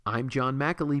I'm John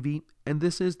McAlevey, and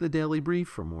this is the Daily Brief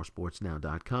from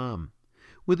moresportsnow.com.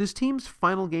 With his team's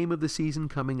final game of the season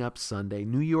coming up Sunday,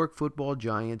 New York Football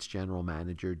Giants general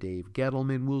manager Dave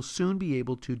Gettleman will soon be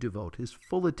able to devote his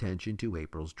full attention to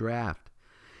April's draft.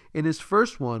 In his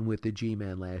first one with the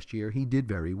G-Man last year, he did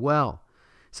very well.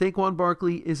 Saquon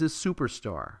Barkley is a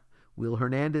superstar. Will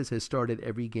Hernandez has started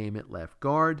every game at left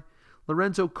guard.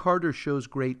 Lorenzo Carter shows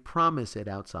great promise at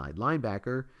outside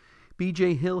linebacker.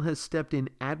 B.J. Hill has stepped in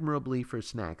admirably for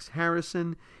Snacks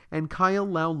Harrison, and Kyle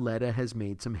Lauletta has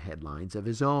made some headlines of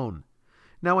his own.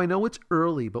 Now, I know it's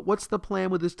early, but what's the plan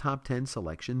with his top 10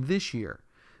 selection this year?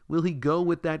 Will he go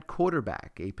with that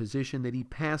quarterback, a position that he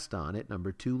passed on at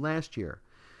number 2 last year?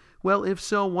 Well, if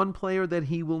so, one player that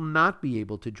he will not be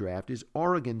able to draft is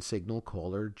Oregon signal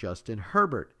caller Justin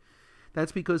Herbert.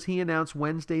 That's because he announced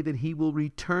Wednesday that he will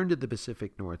return to the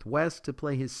Pacific Northwest to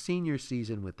play his senior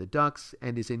season with the Ducks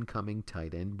and his incoming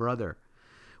tight end brother.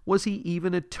 Was he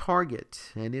even a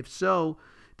target? And if so,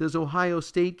 does Ohio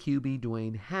State QB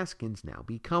Dwayne Haskins now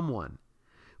become one?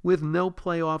 With no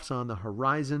playoffs on the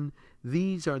horizon,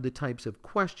 these are the types of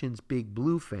questions Big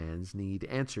Blue fans need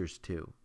answers to.